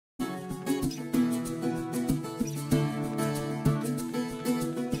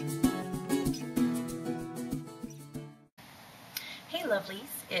lovelies,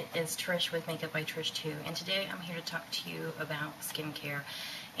 it is Trish with Makeup by Trish 2, and today I'm here to talk to you about skincare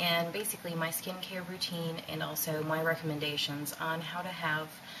and basically my skincare routine and also my recommendations on how to have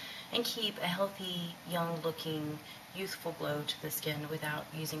and keep a healthy, young looking, youthful glow to the skin without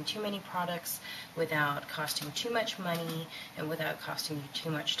using too many products, without costing too much money, and without costing you too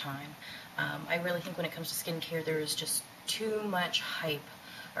much time. I really think when it comes to skincare there is just too much hype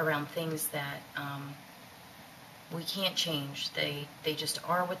around things that we can't change. They just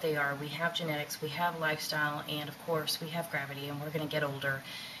are what they are. We have genetics, we have lifestyle, and of course we have gravity, and we're going to get older.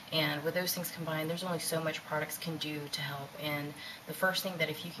 And with those things combined, there's only so much products can do to help. And the first thing that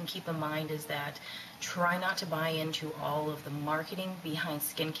if you can keep in mind is that try not to buy into all of the marketing behind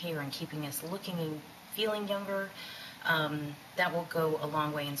skincare and keeping us looking and feeling younger. That will go a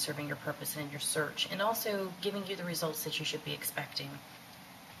long way in serving your purpose and your search, and also giving you the results that you should be expecting.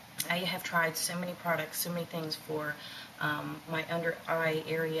 I have tried so many products, so many things for my under eye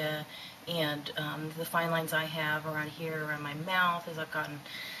area and the fine lines I have around here, around my mouth, as I've gotten,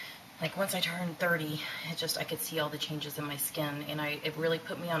 like once I turned 30, I could see all the changes in my skin, and it really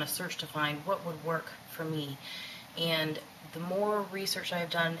put me on a search to find what would work for me. And the more research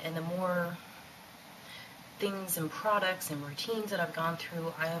I've done and the more things and products and routines that I've gone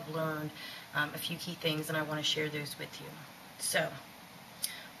through, I have learned a few key things, and I want to share those with you. So,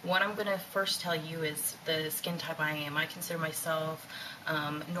 what I'm going to first tell you is the skin type I am. I consider myself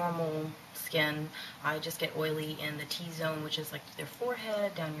normal skin. I just get oily in the T-zone, which is like your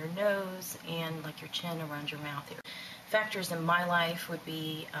forehead, down your nose, and like your chin around your mouth here. Factors in my life would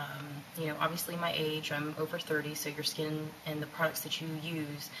be, obviously my age. I'm over 30, so your skin and the products that you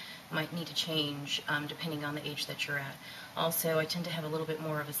use might need to change depending on the age that you're at. Also, I tend to have a little bit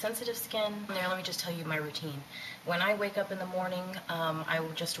more of a sensitive skin. There, let me just tell you my routine. When I wake up in the morning, I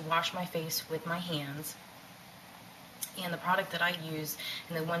will just wash my face with my hands. And the product that I use,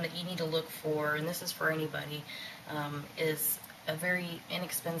 and the one that you need to look for, and this is for anybody, is a very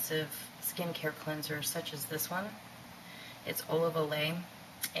inexpensive skincare cleanser such as this one. It's olay,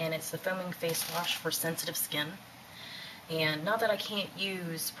 and it's the foaming face wash for sensitive skin. And not that I can't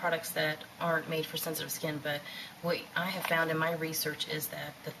use products that aren't made for sensitive skin, but what I have found in my research is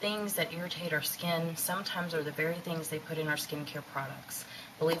that the things that irritate our skin sometimes are the very things they put in our skincare products.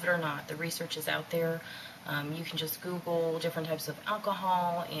 Believe it or not, the research is out there. You can just Google different types of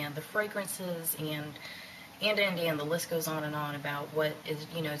alcohol and the fragrances and the list goes on and on about what is,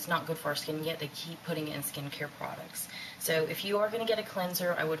 it's not good for our skin, yet they keep putting it in skincare products. So if you are going to get a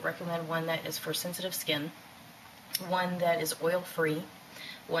cleanser, I would recommend one that is for sensitive skin, one that is oil-free,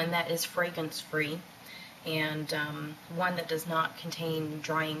 one that is fragrance-free, and one that does not contain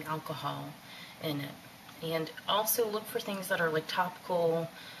drying alcohol in it. And also look for things that are like topical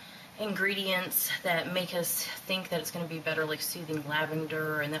ingredients that make us think that it's going to be better, like soothing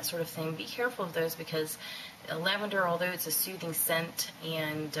lavender and that sort of thing. Be careful of those, because lavender, although it's a soothing scent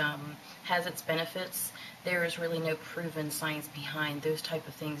and has its benefits, there is really no proven science behind those type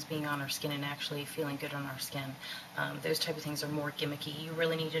of things being on our skin and actually feeling good on our skin. Those type of things are more gimmicky. You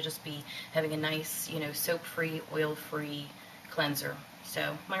really need to just be having a nice, soap-free, oil-free cleanser.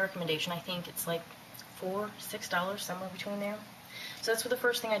 So my recommendation, I think it's like $4, $6, somewhere between there. So that's for the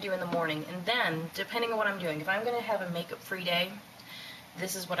first thing I do in the morning. And then, depending on what I'm doing, if I'm going to have a makeup-free day,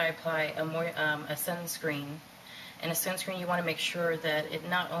 this is what I apply, a sunscreen. And a sunscreen, you want to make sure that it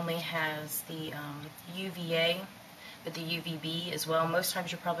not only has the UVA, but the UVB as well. Most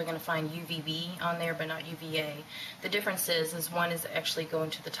times you're probably going to find UVB on there, but not UVA. The difference is one is actually going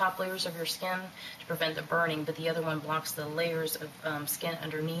to the top layers of your skin to prevent the burning, but the other one blocks the layers of skin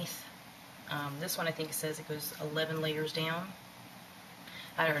underneath. This one, I think it says it goes 11 layers down.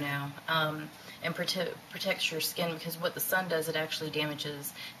 I don't know, and protects your skin, because what the sun does, it actually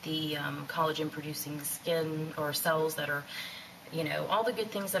damages the collagen-producing skin or cells that are, all the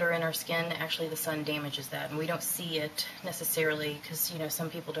good things that are in our skin. Actually, the sun damages that, and we don't see it necessarily because, some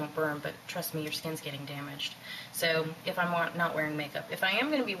people don't burn, but trust me, your skin's getting damaged. So if I'm not wearing makeup, if I am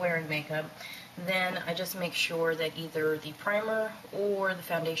going to be wearing makeup, then I just make sure that either the primer or the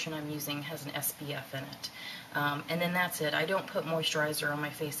foundation I'm using has an SPF in it. And then that's it. I don't put moisturizer on my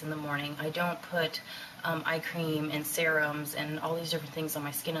face in the morning. I don't put eye cream and serums and all these different things on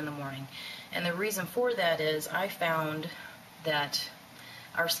my skin in the morning. And the reason for that is I found that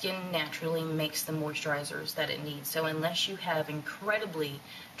our skin naturally makes the moisturizers that it needs. So unless you have incredibly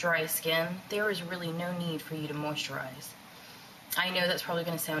dry skin, there is really no need for you to moisturize. I know that's probably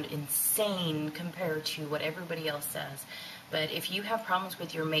going to sound insane compared to what everybody else says, but if you have problems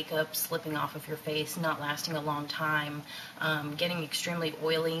with your makeup slipping off of your face, not lasting a long time, getting extremely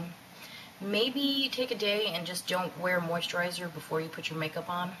oily, maybe take a day and just don't wear moisturizer before you put your makeup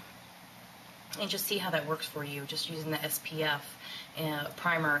on, and just see how that works for you, just using the SPF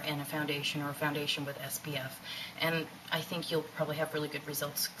primer and a foundation, or a foundation with SPF. And I think you'll probably have really good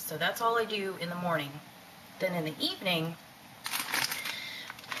results. So that's all I do in the morning. Then in the evening,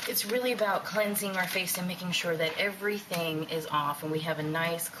 it's really about cleansing our face and making sure that everything is off and we have a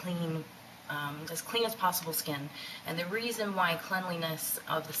nice, clean, as clean as possible skin. And the reason why cleanliness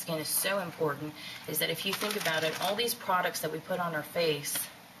of the skin is so important is that if you think about it, all these products that we put on our face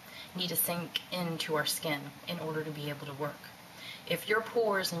need to sink into our skin in order to be able to work. If your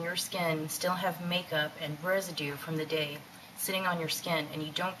pores and your skin still have makeup and residue from the day sitting on your skin and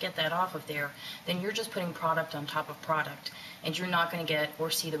you don't get that off of there, then you're just putting product on top of product, and you're not going to get or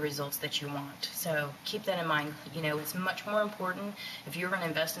see the results that you want. So keep that in mind. You know, it's much more important, if you're going to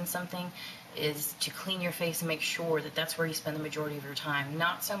invest in something, is to clean your face and make sure that that's where you spend the majority of your time,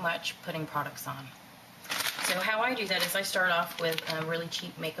 not so much putting products on. So how I do that is I start off with a really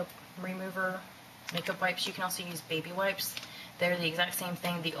cheap makeup remover, makeup wipes. You can also use baby wipes. They're the exact same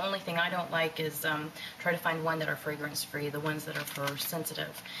thing. The only thing I don't like is try to find one that are fragrance-free, the ones that are for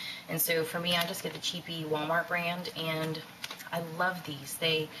sensitive. And so for me, I just get the cheapy Walmart brand, and I love these.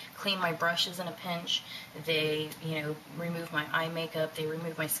 They clean my brushes in a pinch. They, you know, remove my eye makeup. They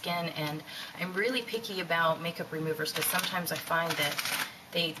remove my skin. And I'm really picky about makeup removers because sometimes I find that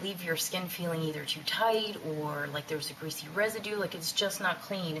they leave your skin feeling either too tight or like there's a greasy residue, like it's just not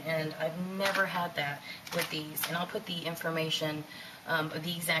clean, and I've never had that with these. And I'll put the information of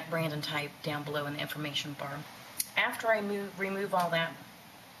the exact brand and type down below in the information bar. After I remove all that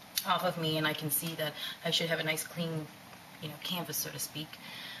off of me and I can see that I should have a nice clean, you know, canvas, so to speak,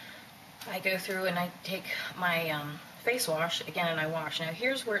 I go through and I take my face wash again and I wash. Now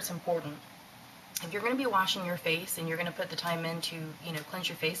here's where it's important. If you're going to be washing your face and you're going to put the time in to, you know, cleanse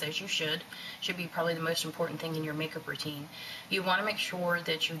your face, as you should be probably the most important thing in your makeup routine, you want to make sure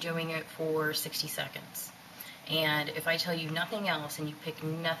that you're doing it for 60 seconds. And if I tell you nothing else and you pick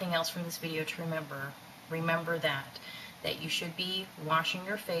nothing else from this video to remember that you should be washing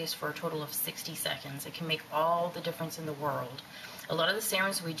your face for a total of 60 seconds. It can make all the difference in the world. A lot of the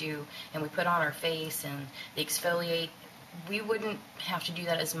serums we do and we put on our face and the exfoliate, we wouldn't have to do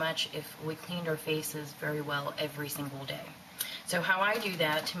that as much if we cleaned our faces very well every single day. So how I do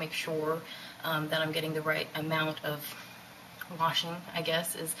that to make sure that I'm getting the right amount of washing, I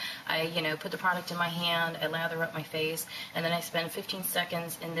guess, is I, you know, put the product in my hand, I lather up my face, and then I spend 15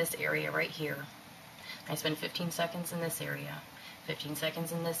 seconds in this area right here. I spend 15 seconds in this area, 15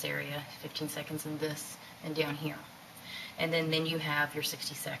 seconds in this area, 15 seconds in this, and down here. And then you have your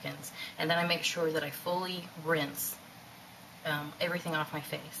 60 seconds. And then I make sure that I fully rinse everything off my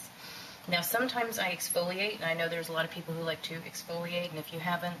face. Now sometimes I exfoliate, and I know there's a lot of people who like to exfoliate, and if you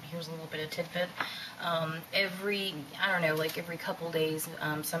haven't, here's a little bit of tidbit. Every couple days,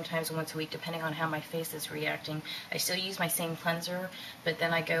 sometimes once a week, depending on how my face is reacting, I still use my same cleanser, but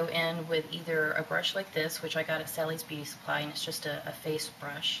then I go in with either a brush like this, which I got at Sally's Beauty Supply, and it's just a face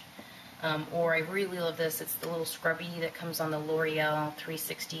brush, or I really love this, it's the little scrubby that comes on the L'Oreal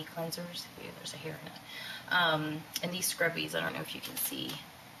 360 cleansers. Here, there's a hair in it. And these scrubbies, I don't know if you can see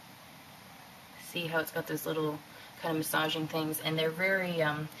how it's got those little kind of massaging things, and they're very,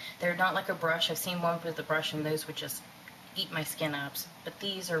 they're not like a brush. I've seen one with a brush and those would just eat my skin up, but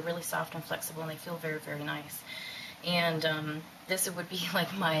these are really soft and flexible and they feel very, very nice. And this would be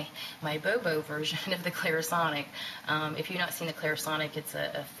like my Bobo version of the Clarisonic. If you've not seen the Clarisonic, it's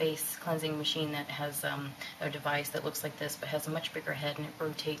a face cleansing machine that has a device that looks like this but has a much bigger head, and it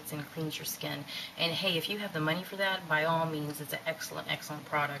rotates and cleans your skin. And hey, if you have the money for that, by all means, it's an excellent, excellent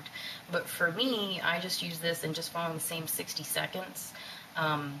product. But for me, I just use this and just following the same 60 seconds.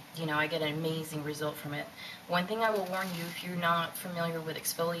 You know, I get an amazing result from it. One thing I will warn you, if you're not familiar with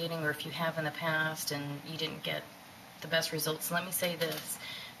exfoliating, or if you have in the past and you didn't get the best results, let me say this: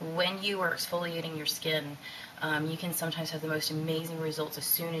 when you are exfoliating your skin, you can sometimes have the most amazing results as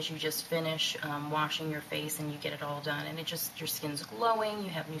soon as you just finish washing your face and you get it all done, and your skin's glowing, you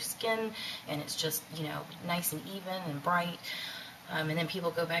have new skin, and it's just, you know, nice and even and bright. And then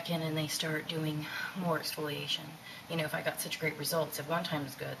people go back in and they start doing more exfoliation. You know, if I got such great results, if one time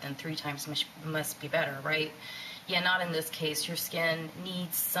is good, then 3 times must be better, right? Yeah, not in this case. Your skin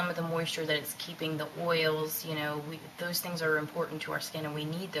needs some of the moisture that it's keeping, the oils, you know, those things are important to our skin, and we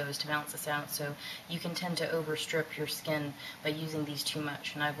need those to balance us out. So you can tend to overstrip your skin by using these too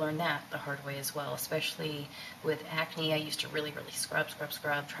much, and I've learned that the hard way as well, especially with acne. I used to really, really scrub,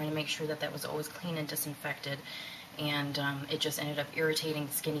 trying to make sure that that was always clean and disinfected, and it just ended up irritating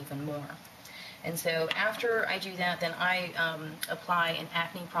the skin even more. And so after I do that, then I apply an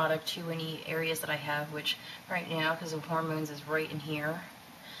acne product to any areas that I have, which right now, because of hormones, is right in here.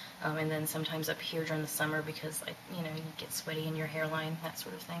 And then sometimes up here during the summer because, you get sweaty in your hairline, that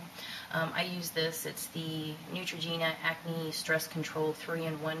sort of thing. I use this. It's the Neutrogena Acne Stress Control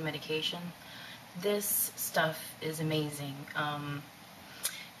 3-in-1 medication. This stuff is amazing.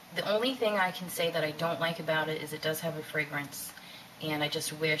 The only thing I can say that I don't like about it is it does have a fragrance, and I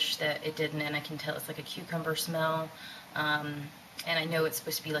just wish that it didn't, and I can tell it's like a cucumber smell. And I know it's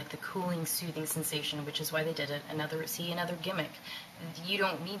supposed to be like the cooling, soothing sensation, which is why they did it. Another gimmick. You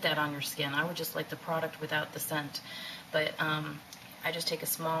don't need that on your skin. I would just like the product without the scent. But I just take a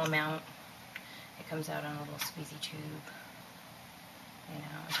small amount. It comes out on a little squeezy tube.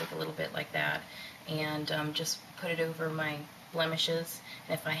 I take a little bit like that, and just put it over my blemishes.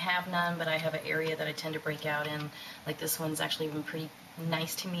 And if I have none, but I have an area that I tend to break out in, like this one's actually been pretty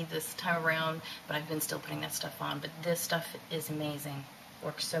nice to me this time around, but I've been still putting that stuff on. But this stuff is amazing.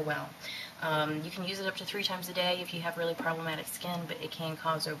 Works so well. You can use it up to 3 times a day if you have really problematic skin, but it can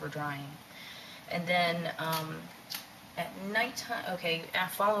cause over drying. And then at nighttime,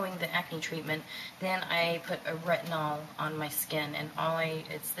 following the acne treatment, then I put a retinol on my skin, and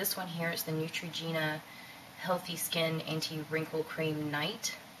it's this one here. It's the Neutrogena Healthy Skin Anti-Wrinkle Cream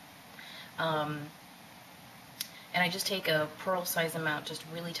Night. And I just take a pearl-size amount, just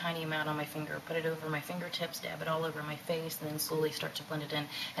really tiny amount on my finger, put it over my fingertips, dab it all over my face, and then slowly start to blend it in.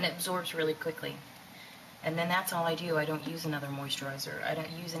 And it absorbs really quickly. And then that's all I do. I don't use another moisturizer. I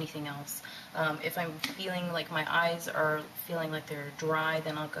don't use anything else. If I'm feeling like my eyes are feeling like they're dry,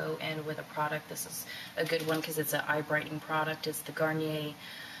 then I'll go in with a product. This is a good one because it's an eye brightening product. It's the Garnier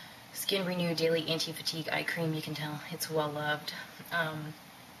Skin Renew Daily Anti-Fatigue Eye Cream. You can tell it's well loved.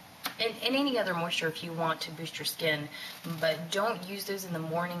 And any other moisture if you want to boost your skin, but don't use those in the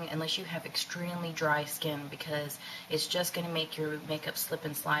morning unless you have extremely dry skin, because it's just going to make your makeup slip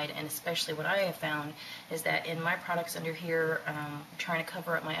and slide. And especially what I have found is that in my products under here, trying to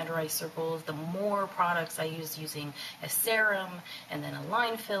cover up my under eye circles, the more products I use using a serum and then a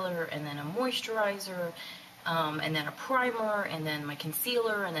line filler and then a moisturizer, and then a primer, and then my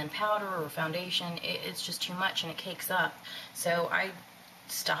concealer, and then powder or foundation, it's just too much and it cakes up. So I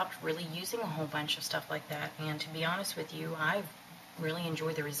stopped really using a whole bunch of stuff like that, and to be honest with you, I really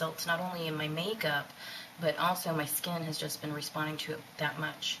enjoy the results, not only in my makeup, but also my skin has just been responding to it that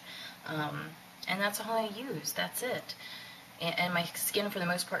much. And that's all I use. That's it. And my skin, for the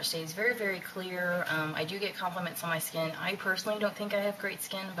most part, stays very, very clear. I do get compliments on my skin. I personally don't think I have great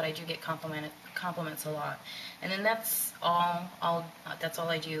skin, but I do get compliments a lot. And then that's all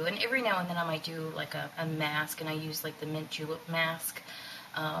I do. And every now and then I might do like a mask, and I use like the mint julep mask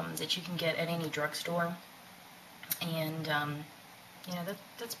that you can get at any drugstore. And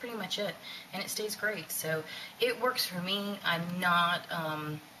that's pretty much it, and it stays great. So it works for me. I'm not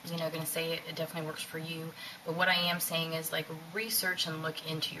going to say it definitely works for you, but what I am saying is, like, research and look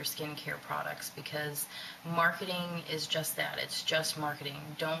into your skincare products, because marketing is just that. It's just marketing.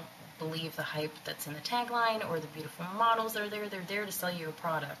 Don't believe the hype that's in the tagline or the beautiful models that are there. They're there to sell you a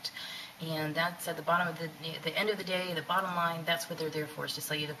product. And that's at the bottom of the end of the day, the bottom line, that's what they're there for, is to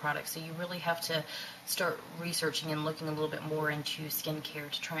sell you the product. So you really have to start researching and looking a little bit more into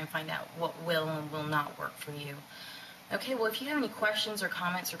skincare to try and find out what will and will not work for you. Okay, well, if you have any questions or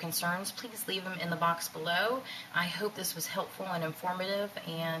comments or concerns, please leave them in the box below. I hope this was helpful and informative,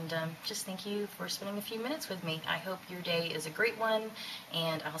 and just thank you for spending a few minutes with me. I hope your day is a great one,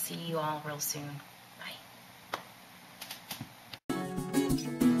 and I'll see you all real soon.